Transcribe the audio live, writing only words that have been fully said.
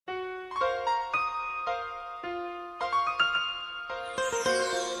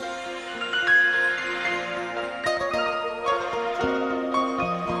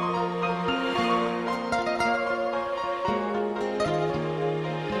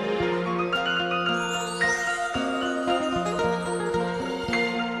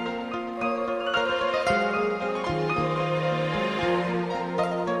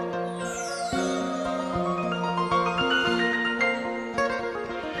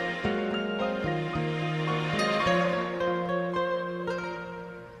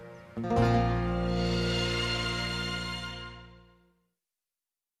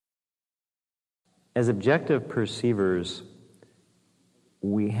As objective perceivers,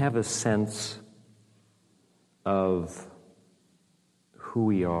 we have a sense of who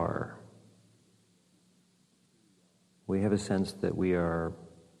we are. We have a sense that we are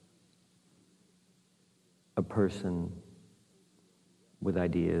a person with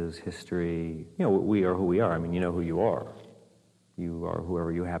ideas, history. You know, we are who we are. I mean, you know who you are. You are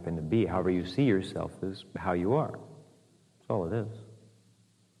whoever you happen to be. However you see yourself is how you are. That's all it is.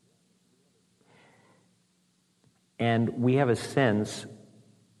 And we have a sense,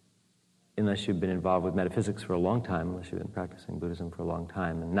 unless you've been involved with metaphysics for a long time, unless you've been practicing Buddhism for a long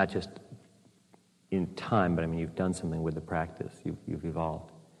time, and not just in time, but I mean, you've done something with the practice, you've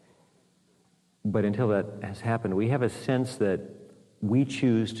evolved. But until that has happened, we have a sense that we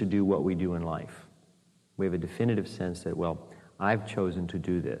choose to do what we do in life. We have a definitive sense that, well, I've chosen to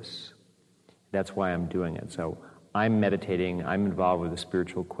do this. That's why I'm doing it. So I'm meditating, I'm involved with a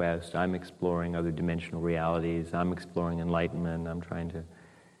spiritual quest, I'm exploring other dimensional realities, I'm exploring enlightenment, I'm trying to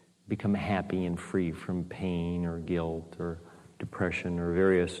become happy and free from pain or guilt or depression or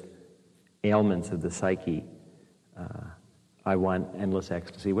various ailments of the psyche. I want endless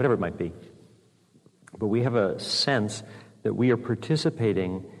ecstasy, whatever it might be. But we have a sense that we are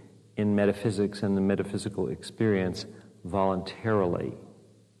participating in metaphysics and the metaphysical experience voluntarily.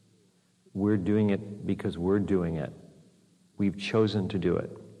 We're doing it because we're doing it. We've chosen to do it.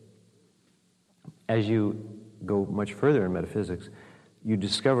 As you go much further in metaphysics, you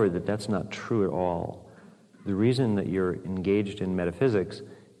discover that that's not true at all. The reason that you're engaged in metaphysics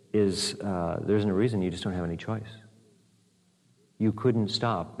is there isn't a reason, you just don't have any choice. You couldn't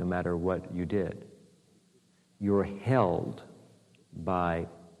stop no matter what you did. You're held by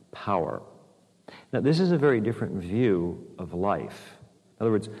power. Now, this is a very different view of life. In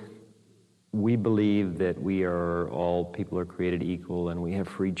other words, we believe that all people are created equal and we have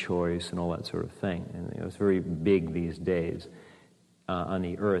free choice and all that sort of thing. And it's very big these days on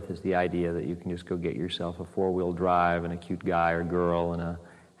the earth is the idea that you can just go get yourself a four-wheel drive and a cute guy or girl and a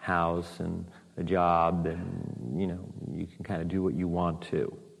house and a job, and you can kind of do what you want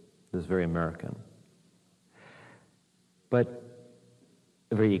to. This is very American. But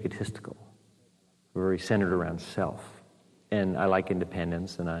very egotistical, very centered around self. And I like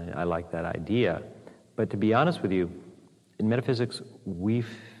independence, and I like that idea. But to be honest with you, in metaphysics, we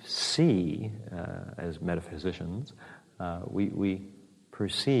see, as metaphysicians, we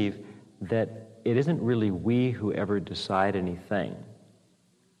perceive that it isn't really we who ever decide anything.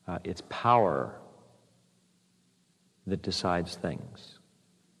 It's power that decides things.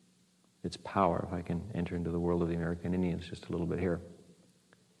 It's power, if I can enter into the world of the American Indians just a little bit here.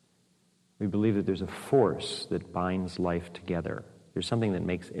 We believe that there's a force that binds life together. There's something that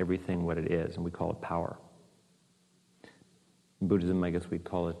makes everything what it is, and we call it power. In Buddhism, I guess we'd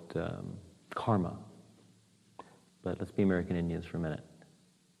call it karma. But let's be American Indians for a minute,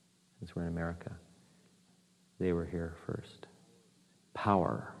 since we're in America. They were here first.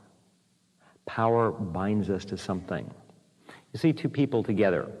 Power. Power binds us to something. You see two people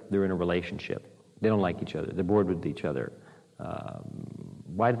together, they're in a relationship. They don't like each other. They're bored with each other.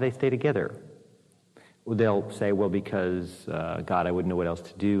 Why do they stay together? Well, they'll say, well, because, God, I wouldn't know what else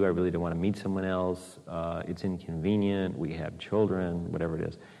to do. I really don't want to meet someone else. It's inconvenient. We have children, whatever it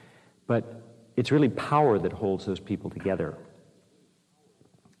is. But it's really power that holds those people together.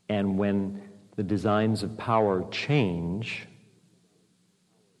 And when the designs of power change,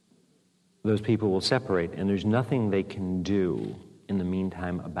 those people will separate, and there's nothing they can do in the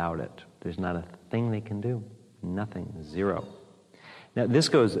meantime about it. There's not a thing they can do. Nothing. Zero. Now, this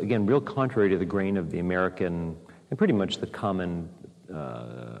goes, again, real contrary to the grain of the American, and pretty much the common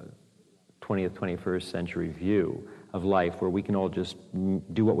 20th, 21st century view of life, where we can all just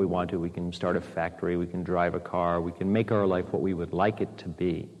do what we want to. We can start a factory, we can drive a car, we can make our life what we would like it to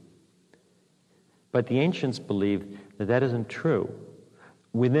be. But the ancients believed that that isn't true.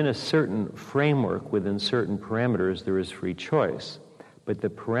 Within a certain framework, within certain parameters, there is free choice. But the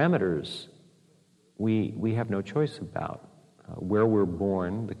parameters, we have no choice about. Where we're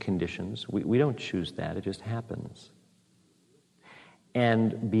born, the conditions, we don't choose that, it just happens.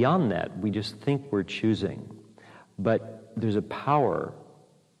 And beyond that, we just think we're choosing. But there's a power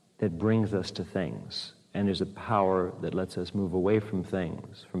that brings us to things. And there's a power that lets us move away from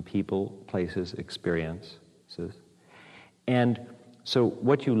things, from people, places, experiences. And so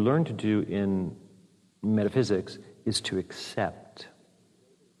what you learn to do in metaphysics is to accept.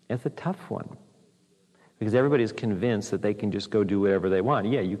 It's a tough one. Because everybody's convinced that they can just go do whatever they want.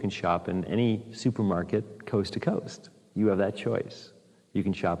 Yeah, you can shop in any supermarket coast to coast. You have that choice. You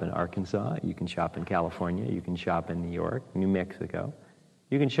can shop in Arkansas, you can shop in California, you can shop in New York, New Mexico.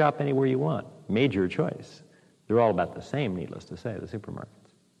 You can shop anywhere you want. Made your choice. They're all about the same, needless to say, the supermarkets.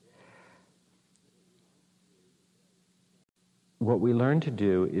 What we learn to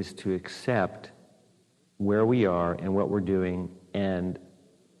do is to accept where we are and what we're doing, and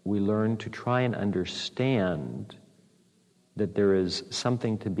we learn to try and understand that there is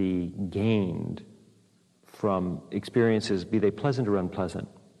something to be gained from experiences, be they pleasant or unpleasant.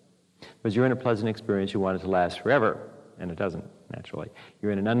 Because you're in a pleasant experience, you want it to last forever, and it doesn't, naturally.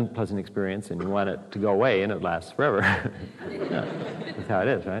 You're in an unpleasant experience, and you want it to go away, and it lasts forever. Yeah, that's how it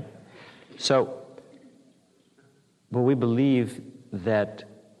is, right? So, but we believe that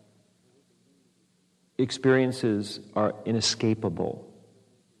experiences are inescapable,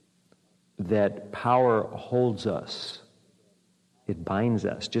 that power holds us, it binds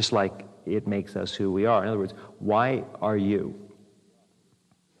us, just like it makes us who we are. In other words, why are you?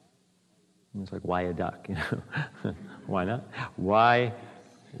 It's like, why a duck? You know? Why not? Why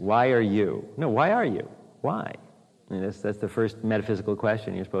are you? No, why are you? Why? I mean, that's the first metaphysical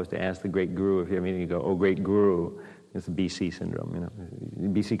question you're supposed to ask the great guru. If you're meeting, you go, oh, great guru. It's the BC syndrome, you know.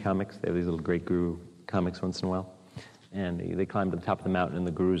 BC comics, they have these little great guru comics once in a while. And they climb to the top of the mountain, and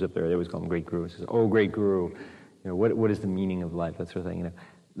the guru's up there. They always call them great gurus. Says, oh, great guru, you know, what is the meaning of life? That sort of thing, you know.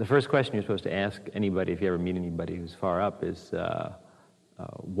 The first question you're supposed to ask anybody, if you ever meet anybody who's far up, is,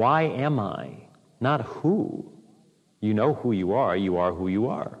 why am I? Not who. You know who you are who you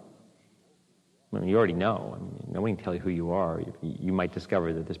are. I mean, you already know. I mean, no one can tell you who you are. You might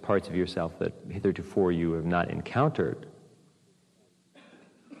discover that there's parts of yourself that hitherto you have not encountered.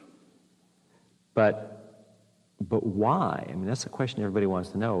 But why? I mean, that's the question everybody wants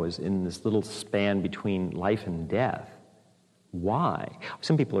to know, is in this little span between life and death. Why?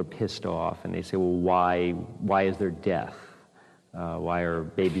 Some people are pissed off, and they say, well, why is there death? Why are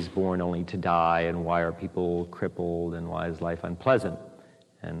babies born only to die, and why are people crippled, and why is life unpleasant?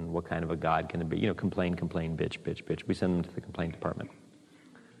 And what kind of a God can it be? You know, complain, bitch. We send them to the complaint department.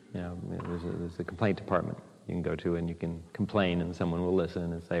 You know, there's a complaint department you can go to, and you can complain, and someone will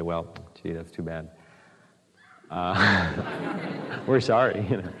listen and say, well, gee, that's too bad. We're sorry,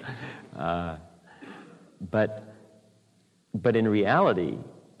 you know. But in reality,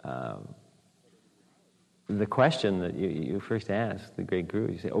 the question that you first ask the great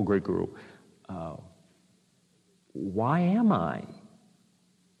guru, you say, oh, great guru, why am I?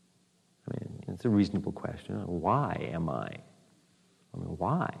 I mean, it's a reasonable question. Why am I? I mean,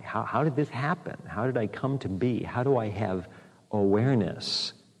 why? How did this happen? How did I come to be? How do I have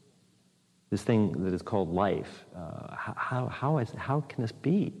awareness? This thing that is called life. How can this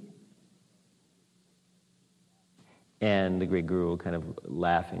be? And the great guru will kind of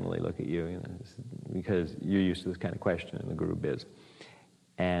laughingly look at you, you know, because you're used to this kind of question in the guru biz.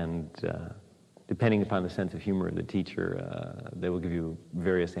 And depending upon the sense of humor of the teacher, they will give you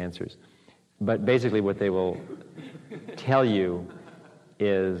various answers. But basically what they will tell you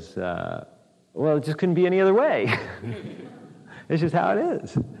is, well, it just couldn't be any other way. It's just how it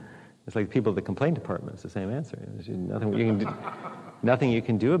is. It's like people at the complaint department. It's the same answer. There's nothing you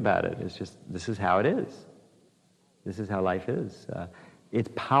can do about it. It's just, this is how it is. This is how life is. It's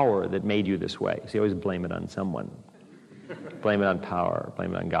power that made you this way. So you always blame it on someone. Blame it on power.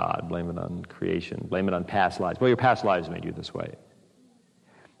 Blame it on God. Blame it on creation. Blame it on past lives. Well, your past lives made you this way.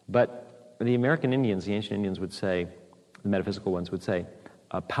 But the American Indians, the ancient Indians would say, the metaphysical ones would say,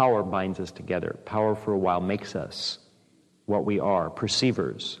 power binds us together. Power for a while makes us what we are,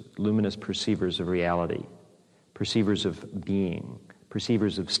 perceivers, luminous perceivers of reality, perceivers of being,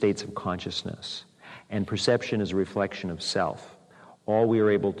 perceivers of states of consciousness. And perception is a reflection of self. All we are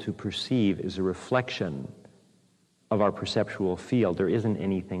able to perceive is a reflection of our perceptual field. There isn't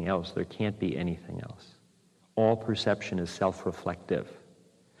anything else. There can't be anything else. All perception is self-reflective.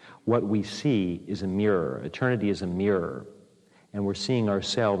 What we see is a mirror. Eternity is a mirror. And we're seeing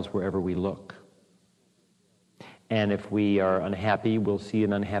ourselves wherever we look. And if we are unhappy, we'll see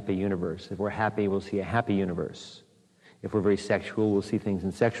an unhappy universe. If we're happy, we'll see a happy universe. If we're very sexual, we'll see things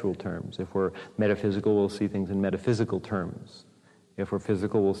in sexual terms. If we're metaphysical, we'll see things in metaphysical terms. If we're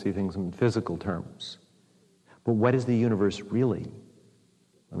physical, we'll see things in physical terms. But what is the universe really?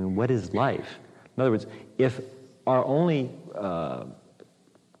 I mean, what is life? In other words, if our only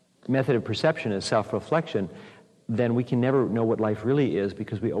method of perception is self-reflection, then we can never know what life really is,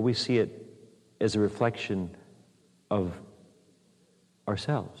 because we always see it as a reflection of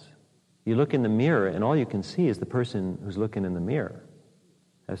ourselves. You look in the mirror, and all you can see is the person who's looking in the mirror.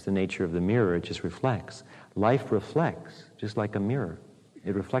 That's the nature of the mirror. It just reflects. Life reflects, just like a mirror.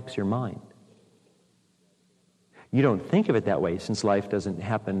 It reflects your mind. You don't think of it that way, since life doesn't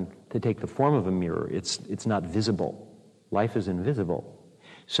happen to take the form of a mirror. It's not visible. Life is invisible.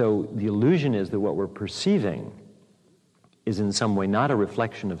 So the illusion is that what we're perceiving is in some way not a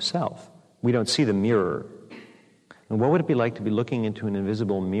reflection of self. We don't see the mirror. And what would it be like to be looking into an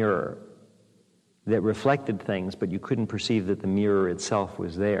invisible mirror that reflected things, but you couldn't perceive that the mirror itself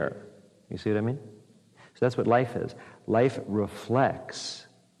was there? You see what I mean? So that's what life is. Life reflects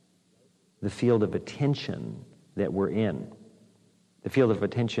the field of attention that we're in. The field of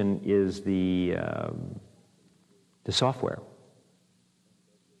attention is the software.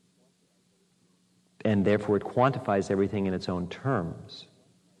 And therefore it quantifies everything in its own terms.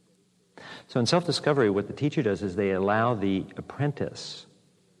 So in self-discovery, what the teacher does is they allow the apprentice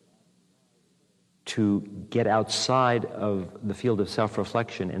to get outside of the field of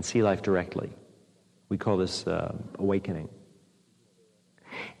self-reflection and see life directly. We call this awakening.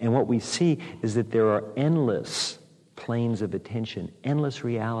 And what we see is that there are endless planes of attention, endless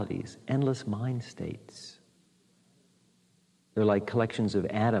realities, endless mind states. They're like collections of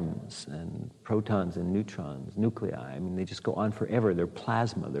atoms and protons and neutrons, nuclei. I mean, they just go on forever. They're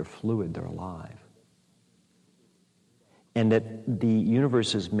plasma, they're fluid, they're alive. And that the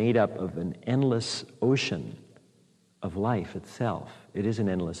universe is made up of an endless ocean of life itself. It is an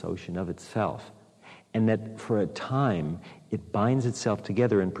endless ocean of itself. And that for a time, it binds itself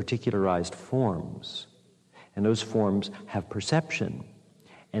together in particularized forms. And those forms have perception.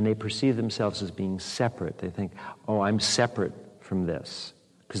 And they perceive themselves as being separate. They think, oh, I'm separate from this.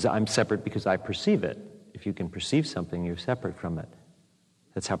 Because I'm separate because I perceive it. If you can perceive something, you're separate from it.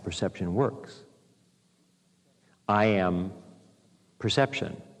 That's how perception works. I am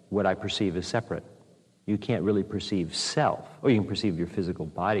perception. What I perceive is separate. You can't really perceive self. Or you can perceive your physical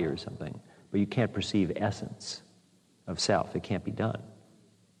body or something. But you can't perceive essence of self. It can't be done.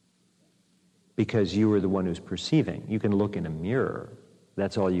 Because you are the one who's perceiving. You can look in a mirror.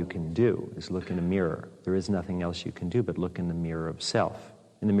 That's all you can do, is look in a mirror. There is nothing else you can do but look in the mirror of self,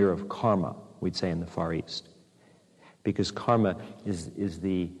 in the mirror of karma, we'd say in the Far East. Because karma is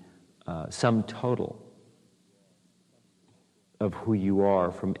the sum total of who you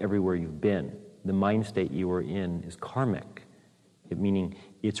are from everywhere you've been. The mind state you are in is karmic, meaning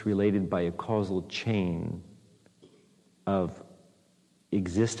it's related by a causal chain of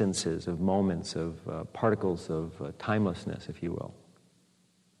existences, of moments, of particles of timelessness, if you will.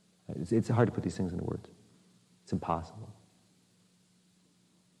 It's hard to put these things into words. It's impossible,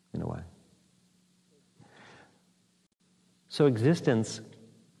 in a way. So existence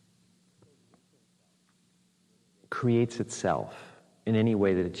creates itself in any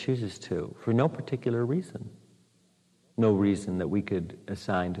way that it chooses to, for no particular reason. No reason that we could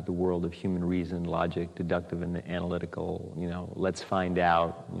assign to the world of human reason, logic, deductive and analytical, let's find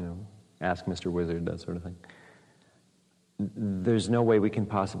out, ask Mr. Wizard, that sort of thing. There's no way we can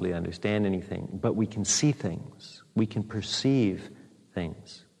possibly understand anything, but we can see things. We can perceive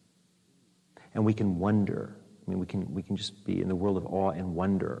things. And we can wonder. I mean, we can just be in the world of awe and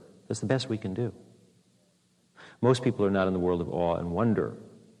wonder. That's the best we can do. Most people are not in the world of awe and wonder.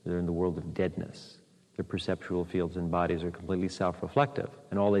 They're in the world of deadness. Their perceptual fields and bodies are completely self-reflective,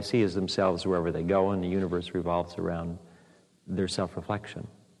 and all they see is themselves wherever they go, and the universe revolves around their self-reflection.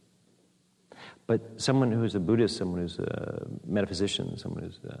 But someone who's a Buddhist, someone who's a metaphysician, someone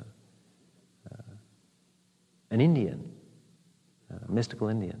who's an Indian, a mystical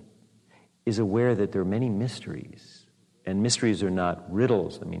Indian, is aware that there are many mysteries, and mysteries are not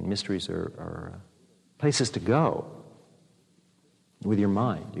riddles. I mean, mysteries are places to go with your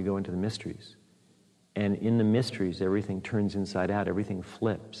mind. You go into the mysteries. And in the mysteries, everything turns inside out, everything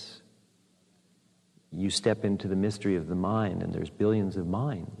flips. You step into the mystery of the mind, and there's billions of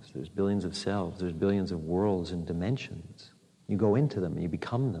minds, there's billions of selves, there's billions of worlds and dimensions. You go into them, and you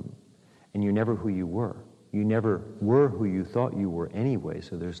become them, and you're never who you were. You never were who you thought you were anyway,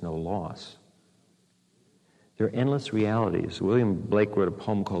 so there's no loss. There are endless realities. William Blake wrote a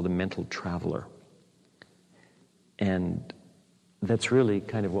poem called The Mental Traveler. And that's really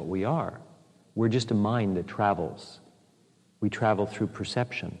kind of what we are. We're just a mind that travels. We travel through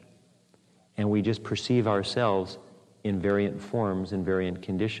perception. And we just perceive ourselves in variant forms and variant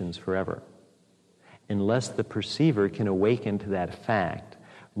conditions forever. Unless the perceiver can awaken to that fact,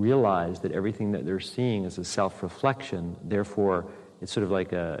 realize that everything that they're seeing is a self-reflection, therefore it's sort of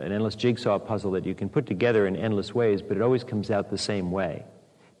like an endless jigsaw puzzle that you can put together in endless ways, but it always comes out the same way,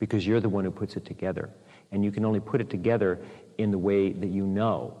 because you're the one who puts it together. And you can only put it together in the way that you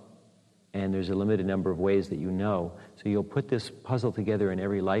know. And there's a limited number of ways that you know. So you'll put this puzzle together in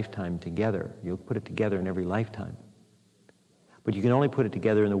every lifetime together. You'll put it together in every lifetime. But you can only put it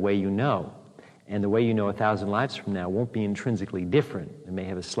together in the way you know. And the way you know 1,000 lives from now won't be intrinsically different. It may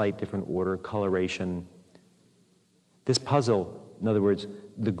have a slight different order, coloration. This puzzle In other words,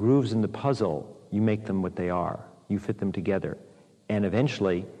 the grooves in the puzzle, you make them what they are. You fit them together. And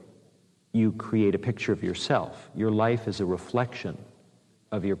eventually, you create a picture of yourself. Your life is a reflection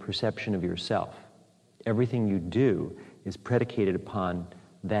of your perception of yourself. Everything you do is predicated upon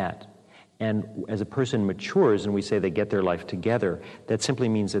that. And as a person matures and we say they get their life together, that simply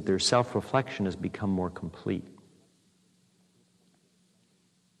means that their self-reflection has become more complete,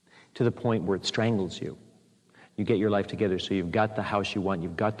 to the point where it strangles you. You get your life together, so you've got the house you want,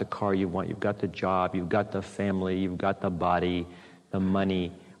 you've got the car you want, you've got the job, you've got the family, you've got the body, the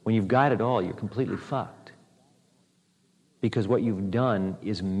money. When you've got it all, you're completely fucked. Because what you've done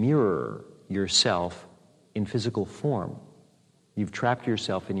is mirror yourself in physical form. You've trapped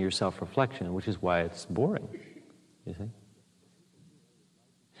yourself in your self-reflection, which is why it's boring, you see?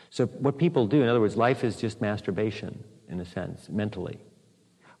 So what people do, in other words, life is just masturbation, in a sense, mentally.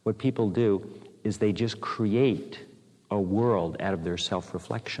 What people do is they just create a world out of their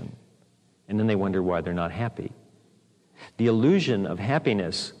self-reflection, and then they wonder why they're not happy. The illusion of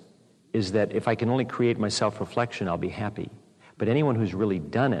happiness is that if I can only create my self-reflection, I'll be happy. But anyone who's really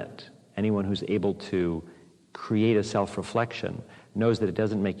done it, anyone who's able to create a self-reflection, knows that it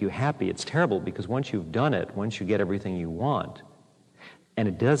doesn't make you happy. It's terrible, because once you've done it, once you get everything you want, and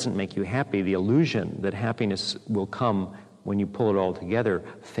it doesn't make you happy, the illusion that happiness will come when you pull it all together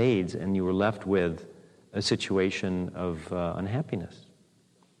fades, and you are left with a situation of unhappiness.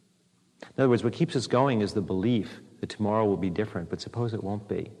 In other words, what keeps us going is the belief that tomorrow will be different, but suppose it won't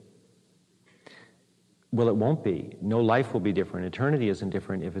be. Well, it won't be. No life will be different. Eternity isn't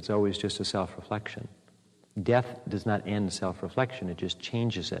different if it's always just a self-reflection. Death does not end self-reflection, it just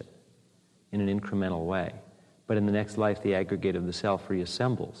changes it in an incremental way. But in the next life, the aggregate of the self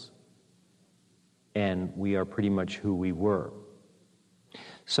reassembles, and we are pretty much who we were.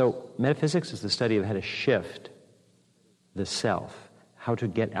 So metaphysics is the study of how to shift the self, how to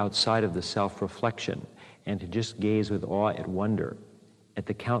get outside of the self-reflection, and to just gaze with awe and wonder at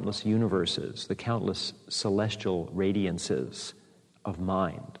the countless universes, the countless celestial radiances of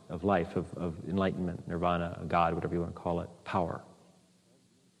mind, of life, of enlightenment, nirvana, God, whatever you want to call it, power.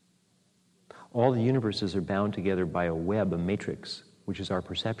 All the universes are bound together by a web, a matrix, which is our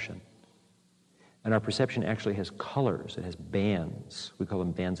perception. And our perception actually has colors, it has bands. We call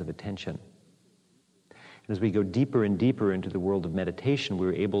them bands of attention. And as we go deeper and deeper into the world of meditation,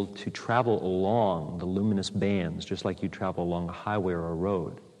 we're able to travel along the luminous bands, just like you travel along a highway or a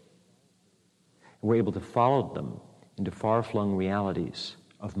road. And we're able to follow them into far-flung realities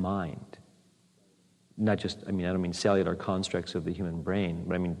of mind. Not just, I don't mean cellular constructs of the human brain,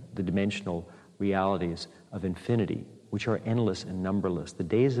 but I mean the dimensional realities of infinity, which are endless and numberless. The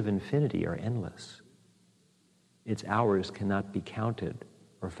days of infinity are endless. Its hours cannot be counted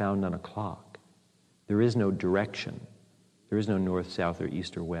or found on a clock. There is no direction. There is no north, south, or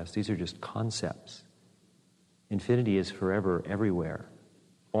east, or west. These are just concepts. Infinity is forever, everywhere,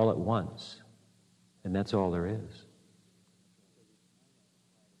 all at once. And that's all there is.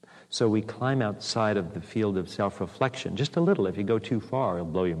 So we climb outside of the field of self-reflection, just a little. If you go too far, it'll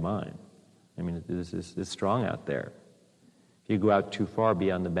blow your mind. It's strong out there. If you go out too far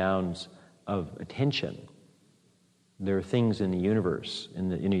beyond the bounds of attention, there are things in the universe, in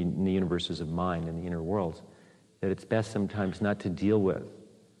the universes of mind, in the inner worlds, that it's best sometimes not to deal with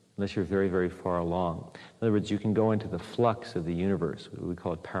unless you're very, very far along. In other words, you can go into the flux of the universe, we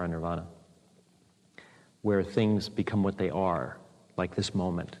call it paranirvana, where things become what they are, like this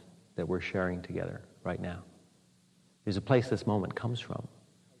moment that we're sharing together right now. There's a place this moment comes from,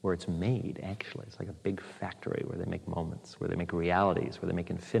 where it's made, actually. It's like a big factory where they make moments, where they make realities, where they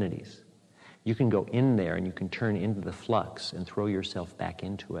make infinities. You can go in there and you can turn into the flux and throw yourself back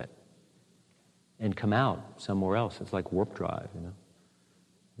into it and come out somewhere else. It's like warp drive,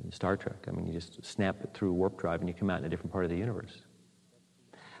 in Star Trek. You just snap it through warp drive and you come out in a different part of the universe.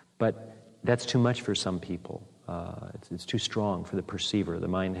 But that's too much for some people. It's too strong for the perceiver. The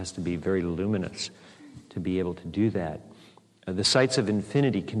mind has to be very luminous to be able to do that. The sights of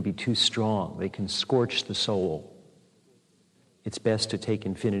infinity can be too strong. They can scorch the soul. It's best to take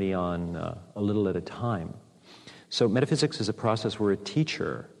infinity on a little at a time. So metaphysics is a process where a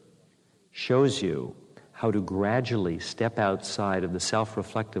teacher shows you how to gradually step outside of the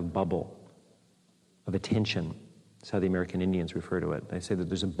self-reflective bubble of attention. That's how the American Indians refer to it. They say that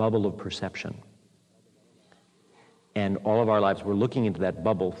there's a bubble of perception. And all of our lives, we're looking into that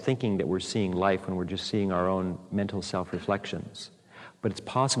bubble thinking that we're seeing life when we're just seeing our own mental self-reflections. But it's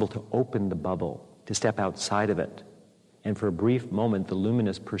possible to open the bubble, to step outside of it. And for a brief moment, the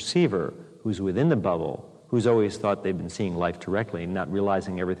luminous perceiver who's within the bubble, who's always thought they've been seeing life directly, not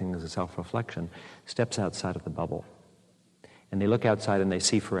realizing everything is a self-reflection, steps outside of the bubble. and they look outside and they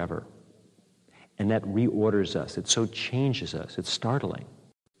see forever. And that reorders us. It so changes us. It's startling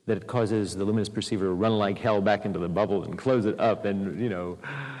that it causes the luminous perceiver to run like hell back into the bubble and close it up and,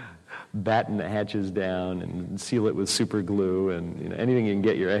 batten the hatches down and seal it with super glue and anything you can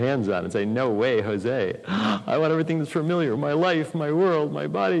get your hands on and say, no way, Jose. I want everything that's familiar, my life, my world, my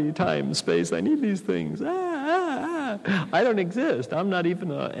body, time, space. I need these things. I don't exist. I'm not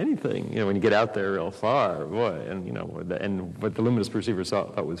even anything. When you get out there real far, boy, and what the luminous perceiver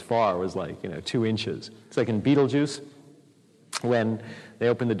thought was far was like, 2 inches. It's like in Beetlejuice when they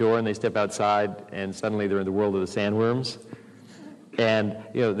open the door and they step outside and suddenly they're in the world of the sandworms. And,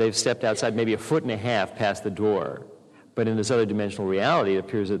 they've stepped outside maybe 1.5 feet past the door. But in this other dimensional reality, it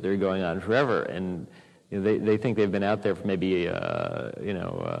appears that they're going on forever. And they think they've been out there for maybe,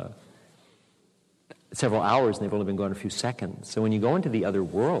 several hours, and they've only been gone a few seconds. So when you go into the other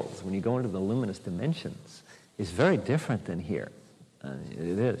worlds, when you go into the luminous dimensions, it's very different than here.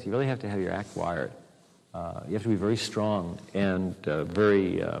 It is. You really have to have your act wired. You have to be very strong and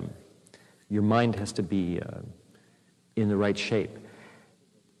your mind has to be in the right shape.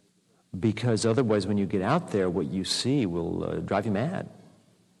 Because otherwise, when you get out there, what you see will drive you mad.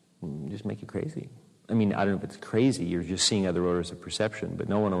 Just make you crazy. I don't know if it's crazy, you're just seeing other orders of perception, but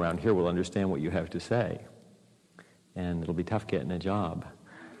no one around here will understand what you have to say. And it'll be tough getting a job.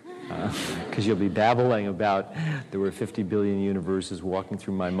 Because you'll be babbling about there were 50 billion universes walking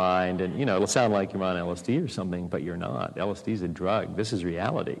through my mind, and it'll sound like you're on LSD or something, but you're not. LSD is a drug. This is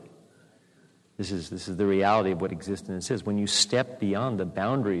reality. This is the reality of what existence is. When you step beyond the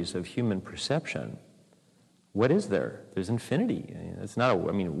boundaries of human perception, what is there? There's infinity. It's not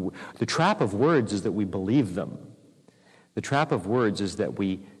the trap of words is that we believe them. The trap of words is that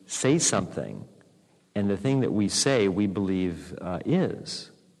we say something, and the thing that we say we believe is.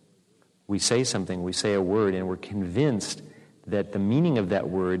 We say something, we say a word, and we're convinced that the meaning of that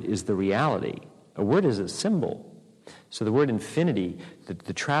word is the reality. A word is a symbol. So the word infinity,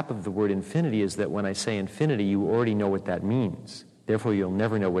 the trap of the word infinity is that when I say infinity, you already know what that means. Therefore, you'll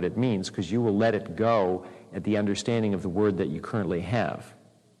never know what it means because you will let it go at the understanding of the word that you currently have.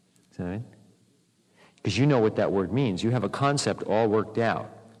 Is that right? Because you know what that word means. You have a concept all worked out.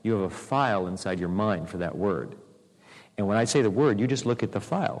 You have a file inside your mind for that word. And when I say the word, you just look at the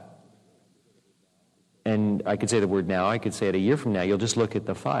file. And I could say the word now, I could say it a year from now, you'll just look at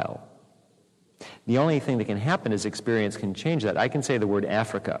the file. The only thing that can happen is experience can change that. I can say the word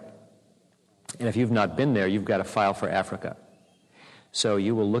Africa. And if you've not been there, you've got a file for Africa. So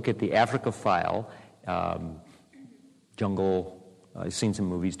you will look at the Africa file, jungle, I've seen some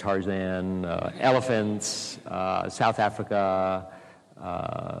movies, Tarzan, elephants, South Africa,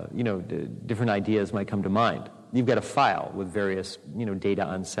 different ideas might come to mind. You've got a file with various, data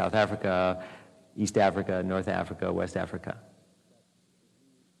on South Africa, East Africa, North Africa, West Africa.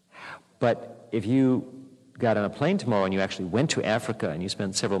 But if you got on a plane tomorrow and you actually went to Africa and you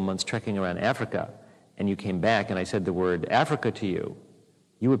spent several months trekking around Africa and you came back and I said the word Africa to you,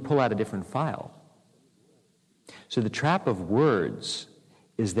 you would pull out a different file. So the trap of words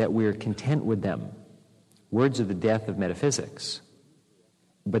is that we're content with them. Words are the death of metaphysics.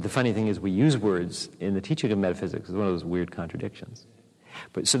 But the funny thing is we use words in the teaching of metaphysics. It's one of those weird contradictions.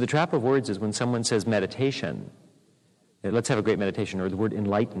 So the trap of words is when someone says meditation, let's have a great meditation, or the word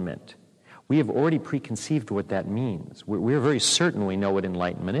enlightenment. We have already preconceived what that means. We're very certain we know what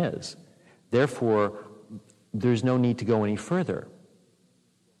enlightenment is. Therefore, there's no need to go any further.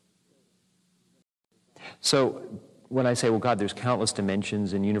 So when I say, well, God, there's countless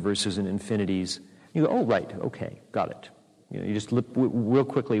dimensions and universes and infinities, you go, oh, right, okay, got it. You just real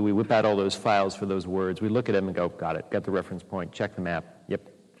quickly, we whip out all those files for those words. We look at them and go, got it, got the reference point, check the map, yep,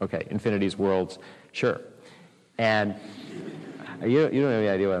 okay, infinities, worlds, sure. And you don't have any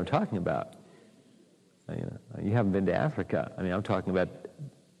idea what I'm talking about. You haven't been to Africa. I'm talking about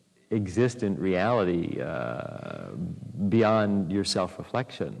existent reality beyond your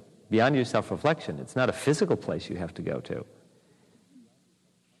self-reflection. Beyond your self-reflection, it's not a physical place you have to go to.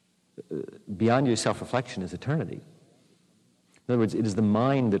 Beyond your self-reflection is eternity. In other words, it is the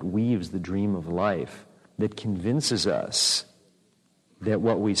mind that weaves the dream of life that convinces us that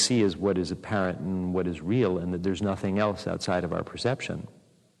what we see is what is apparent and what is real, and that there's nothing else outside of our perception.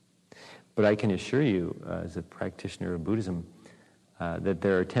 But I can assure you, as a practitioner of Buddhism, that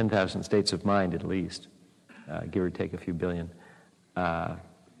there are 10,000 states of mind at least, give or take a few billion,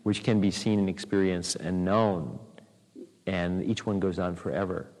 which can be seen and experienced and known, and each one goes on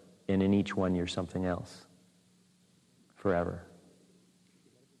forever. And in each one, you're something else. Forever.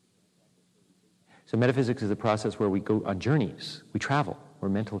 So metaphysics is a process where we go on journeys. We travel. We're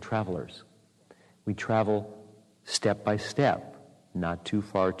mental travelers. We travel step by step, not too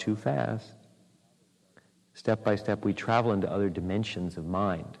far, too fast. Step by step, we travel into other dimensions of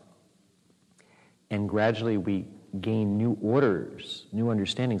mind. And gradually we gain new orders, new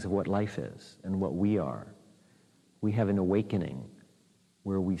understandings of what life is and what we are. We have an awakening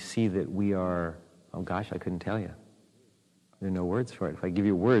where we see that we are, oh gosh, I couldn't tell you. There are no words for it. If I give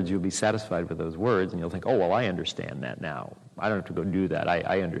you words, you'll be satisfied with those words, and you'll think, oh, well, I understand that now. I don't have to go do that.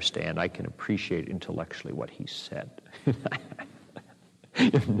 I understand. I can appreciate intellectually what he said.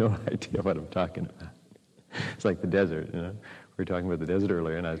 You have no idea what I'm talking about. It's like the desert, you know. We were talking about the desert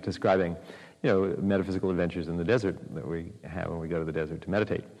earlier, and I was describing, metaphysical adventures in the desert that we have when we go to the desert to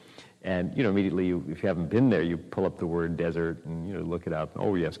meditate. And, immediately, if you haven't been there, you pull up the word desert and, look it up.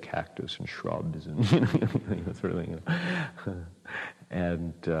 Oh, yes, cactus and shrubs and, that sort of thing.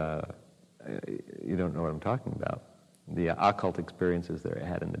 And you don't know what I'm talking about. The occult experiences that I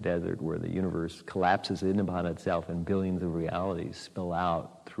had in the desert where the universe collapses in upon itself and billions of realities spill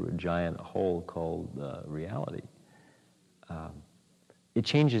out through a giant hole called reality. It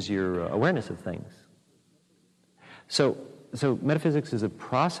changes your awareness of things. So metaphysics is a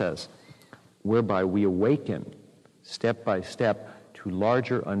process whereby we awaken step by step to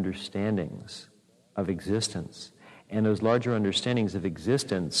larger understandings of existence. And those larger understandings of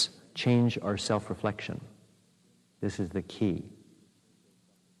existence change our self-reflection. This is the key.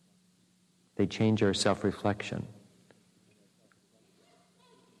 They change our self-reflection.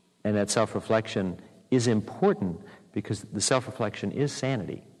 And that self-reflection is important because the self-reflection is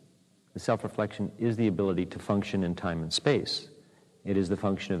sanity. The self-reflection is the ability to function in time and space. It is the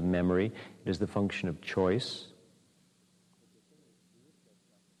function of memory. It is the function of choice.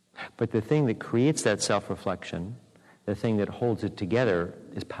 But the thing that creates that self-reflection, the thing that holds it together,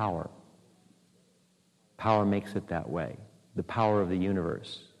 is power. Power makes it that way. The power of the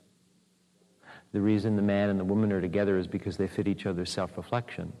universe. The reason the man and the woman are together is because they fit each other's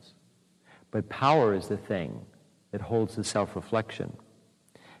self-reflections. But power is the thing that holds the self-reflection.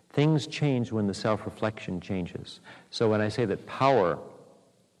 Things change when the self-reflection changes. So when I say that power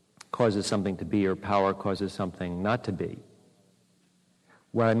causes something to be or power causes something not to be,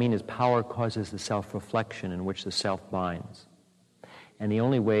 what I mean is power causes the self-reflection in which the self binds. And the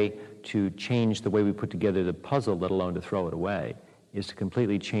only way to change the way we put together the puzzle, let alone to throw it away, is to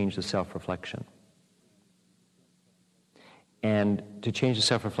completely change the self-reflection. And to change the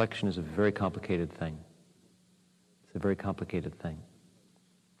self-reflection is a very complicated thing. It's a very complicated thing.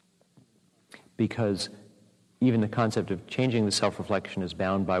 Because even the concept of changing the self-reflection is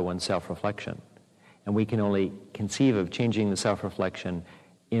bound by one's self-reflection. And we can only conceive of changing the self-reflection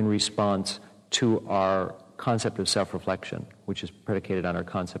in response to our concept of self-reflection, which is predicated on our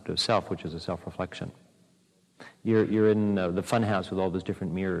concept of self, which is a self-reflection. You're in the fun house with all those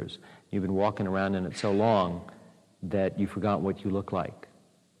different mirrors. You've been walking around in it so long that you forgot what you look like.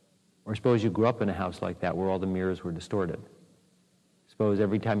 Or suppose you grew up in a house like that where all the mirrors were distorted. Suppose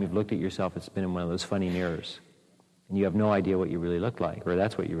every time you've looked at yourself, it's been in one of those funny mirrors. And you have no idea what you really look like, or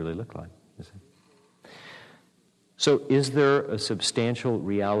that's what you really look like. You see? So is there a substantial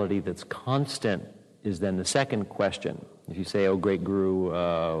reality that's constant is then the second question. If you say, oh, great guru,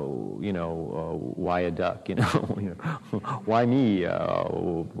 why a duck? Why me?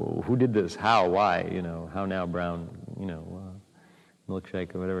 Who did this? How? Why? How now, Brown?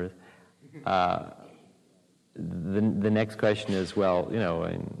 Milkshake or whatever it is. The next question is, well,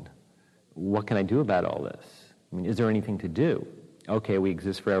 and what can I do about all this? I mean, is there anything to do? Okay, we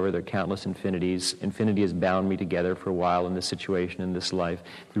exist forever. There are countless infinities. Infinity has bound me together for a while in this situation, in this life.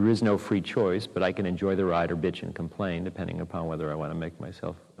 There is no free choice, but I can enjoy the ride or bitch and complain, depending upon whether I want to make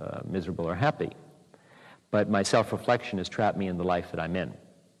myself miserable or happy. But my self-reflection has trapped me in the life that I'm in.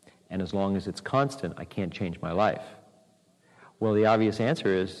 And as long as it's constant, I can't change my life. Well, the obvious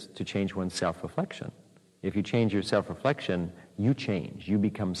answer is to change one's self-reflection. If you change your self-reflection, you change. You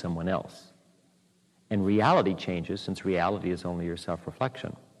become someone else. And reality changes, since reality is only your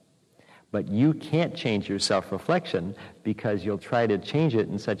self-reflection. But you can't change your self-reflection because you'll try to change it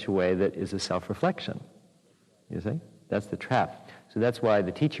in such a way that is a self-reflection. You see? That's the trap. So that's why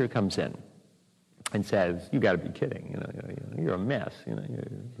the teacher comes in and says, you got to be kidding. You're a mess.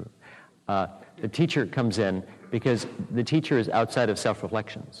 The teacher comes in because the teacher is outside of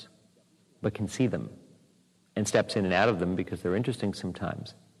self-reflections, but can see them and steps in and out of them because they're interesting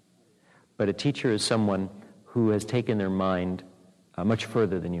sometimes. But a teacher is someone who has taken their mind much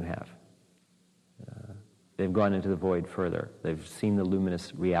further than you have. They've gone into the void further. They've seen the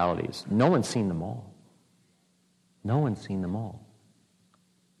luminous realities. No one's seen them all. No one's seen them all.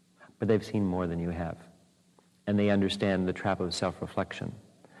 But they've seen more than you have. And they understand the trap of self-reflection.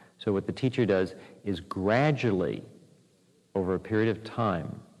 So what the teacher does is gradually, over a period of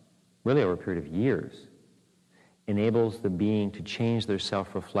time, really over a period of years, enables the being to change their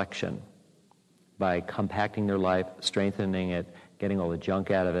self-reflection by compacting their life, strengthening it, getting all the junk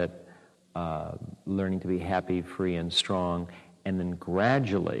out of it, learning to be happy, free, and strong, and then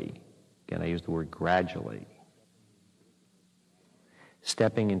gradually, again I use the word gradually,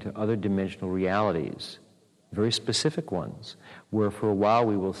 stepping into other dimensional realities, very specific ones, where for a while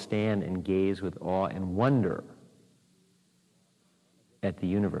we will stand and gaze with awe and wonder at the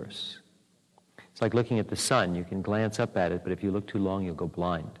universe. It's like looking at the sun. You can glance up at it, but if you look too long, you'll go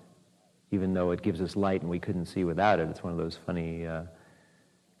blind. Even though it gives us light and we couldn't see without it, it's one of those funny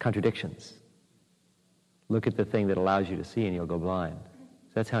contradictions. Look at the thing that allows you to see and you'll go blind.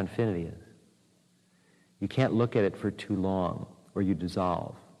 So that's how infinity is. You can't look at it for too long or you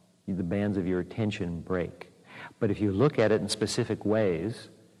dissolve. The bands of your attention break. But if you look at it in specific ways,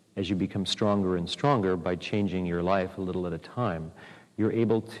 as you become stronger and stronger by changing your life a little at a time, you're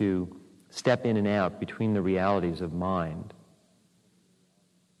able to step in and out between the realities of mind,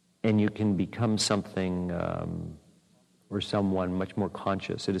 and you can become something or someone much more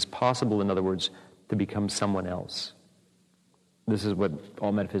conscious. It is possible, in other words, to become someone else. This is what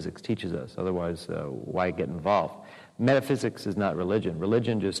all metaphysics teaches us. Otherwise, why get involved? Metaphysics is not religion.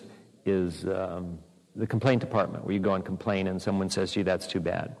 Religion just is the complaint department, where you go and complain and someone says to you, that's too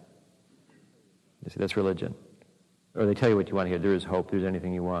bad. You see, that's religion. Or they tell you what you want to hear. There is hope. There's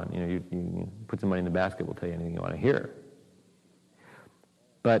anything you want. You put some money in the basket, we'll tell you anything you want to hear.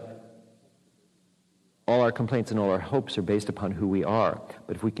 But all our complaints and all our hopes are based upon who we are.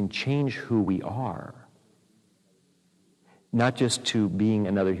 But if we can change who we are, not just to being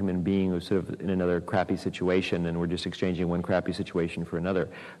another human being who's sort of in another crappy situation and we're just exchanging one crappy situation for another,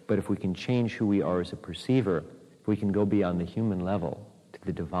 but if we can change who we are as a perceiver, if we can go beyond the human level to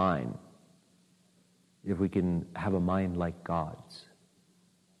the divine, if we can have a mind like God's,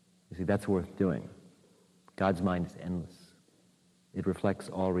 you see, that's worth doing. God's mind is endless. It reflects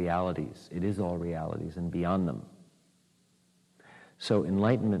all realities. It is all realities and beyond them. So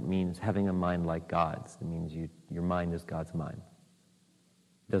enlightenment means having a mind like God's. It means your mind is God's mind.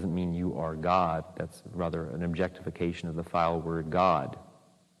 It doesn't mean you are God. That's rather an objectification of the foul word God,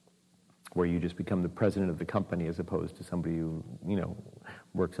 where you just become the president of the company as opposed to somebody who,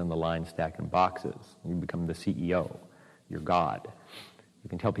 works on the line stacking boxes. You become the CEO. You're God. You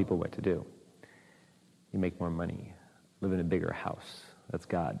can tell people what to do. You make more money. Live in a bigger house. That's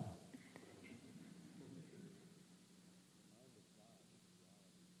God.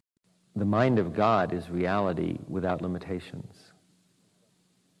 The mind of God is reality without limitations.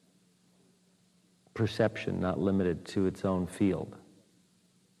 Perception not limited to its own field.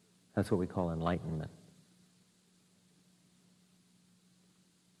 That's what we call enlightenment.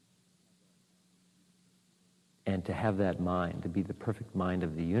 And to have that mind, to be the perfect mind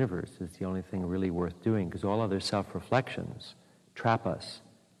of the universe, is the only thing really worth doing, because all other self-reflections trap us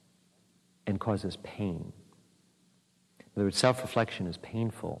and cause us pain. In other words, self-reflection is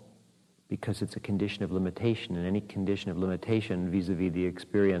painful because it's a condition of limitation, and any condition of limitation vis-a-vis the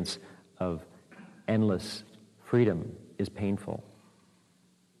experience of endless freedom is painful.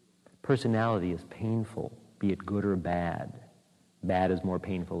 Personality is painful, be it good or bad. Bad is more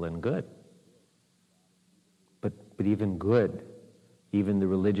painful than good. But even good, even the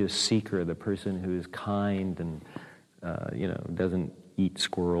religious seeker, the person who is kind and doesn't eat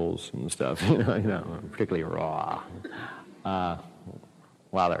squirrels and stuff, particularly raw,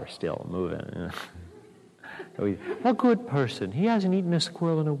 while they're still moving. A good person. He hasn't eaten a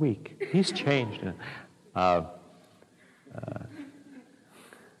squirrel in a week. He's changed. A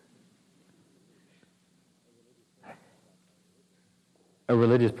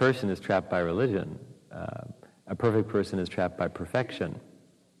religious person is trapped by religion. A perfect person is trapped by perfection.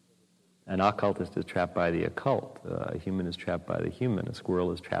 An occultist is trapped by the occult. A human is trapped by the human. A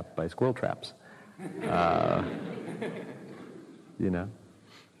squirrel is trapped by squirrel traps. There's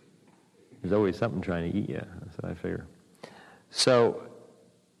always something trying to eat you. That's what I figure. So,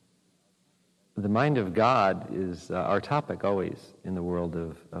 the mind of God is our topic always in the world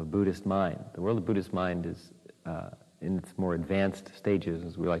of Buddhist mind. The world of Buddhist mind is in its more advanced stages,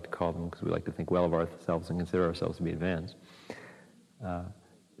 as we like to call them, because we like to think well of ourselves and consider ourselves to be advanced.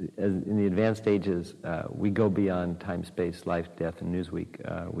 In the advanced stages, we go beyond time, space, life, death, and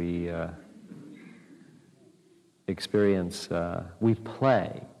Newsweek. We experience, we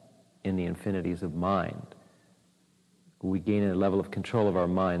play in the infinities of mind. We gain a level of control of our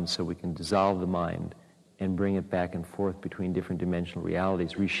mind so we can dissolve the mind and bring it back and forth between different dimensional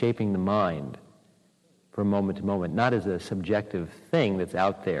realities, reshaping the mind from moment to moment, not as a subjective thing that's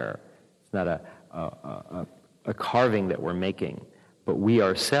out there. It's not a carving that we're making, but we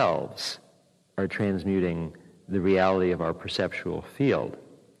ourselves are transmuting the reality of our perceptual field.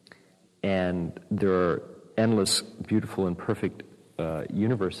 And there are endless, beautiful, and perfect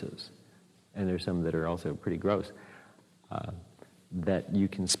universes, and there's some that are also pretty gross, that you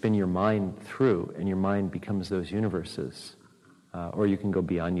can spin your mind through, and your mind becomes those universes. Or you can go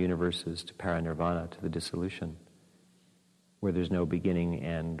beyond universes to paranirvana, to the dissolution, where there's no beginning,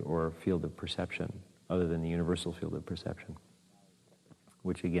 end, or field of perception other than the universal field of perception,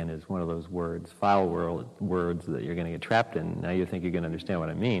 which again is one of those words, file words that you're going to get trapped in. Now you think you're going to understand what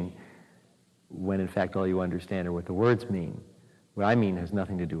I mean, when in fact all you understand are what the words mean. What I mean has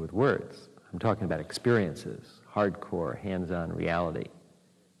nothing to do with words. I'm talking about experiences, hardcore, hands-on reality.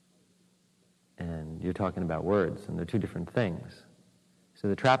 And you're talking about words, and they're two different things. So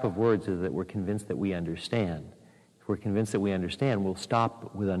the trap of words is that we're convinced that we understand. If we're convinced that we understand, we'll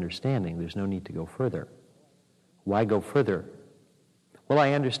stop with understanding. There's no need to go further. Why go further? Well,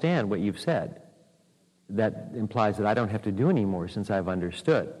 I understand what you've said. That implies that I don't have to do any more since I've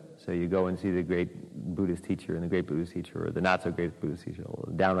understood. So you go and see the great Buddhist teacher and the great Buddhist teacher, or the not-so-great Buddhist teacher, or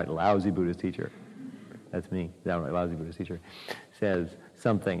the downright lousy Buddhist teacher. That's me, downright lousy Buddhist teacher, says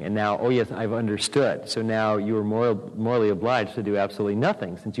something, and now, oh yes, I've understood. So now you are morally obliged to do absolutely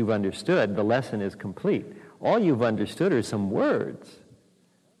nothing. Since you've understood, the lesson is complete. All you've understood are some words,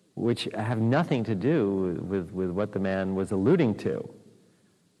 which have nothing to do with what the man was alluding to,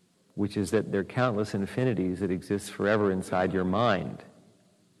 which is that there are countless infinities that exist forever inside your mind,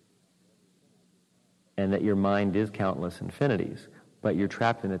 and that your mind is countless infinities, but you're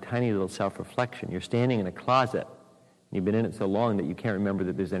trapped in a tiny little self-reflection. You're standing in a closet. You've been in it so long that you can't remember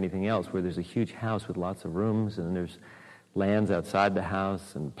that there's anything else, where there's a huge house with lots of rooms, and there's lands outside the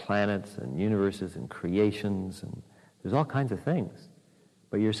house, and planets, and universes, and creations, and there's all kinds of things.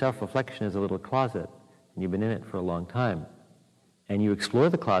 But your self-reflection is a little closet, and you've been in it for a long time. And you explore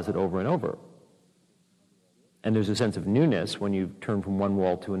the closet over and over. And there's a sense of newness when you turn from one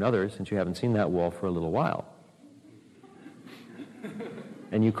wall to another, since you haven't seen that wall for a little while.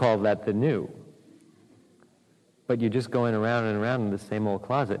 And you call that the new. But you're just going around and around in the same old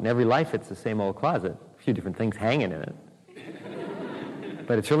closet. In every life, it's the same old closet. A few different things hanging in it.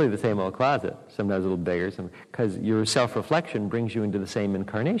 But it's really the same old closet. Sometimes a little bigger, because your self-reflection brings you into the same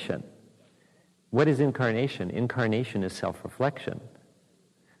incarnation. What is incarnation? Incarnation is self-reflection.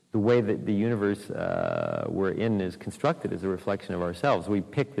 The way that the universe we're in is constructed is a reflection of ourselves. We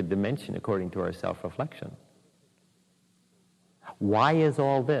pick the dimension according to our self-reflection. Why is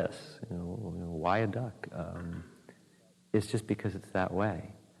all this? Why a duck? It's just because it's that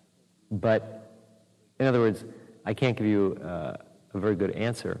way. But, in other words, I can't give you a very good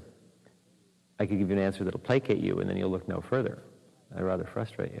answer. I could give you an answer that'll placate you, and then you'll look no further. I'd rather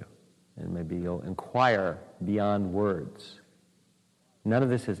frustrate you. And maybe you'll inquire beyond words. None of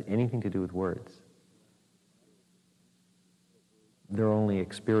this has anything to do with words. They're only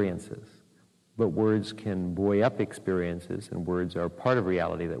experiences. But words can buoy up experiences, and words are part of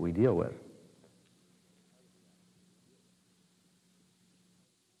reality that we deal with.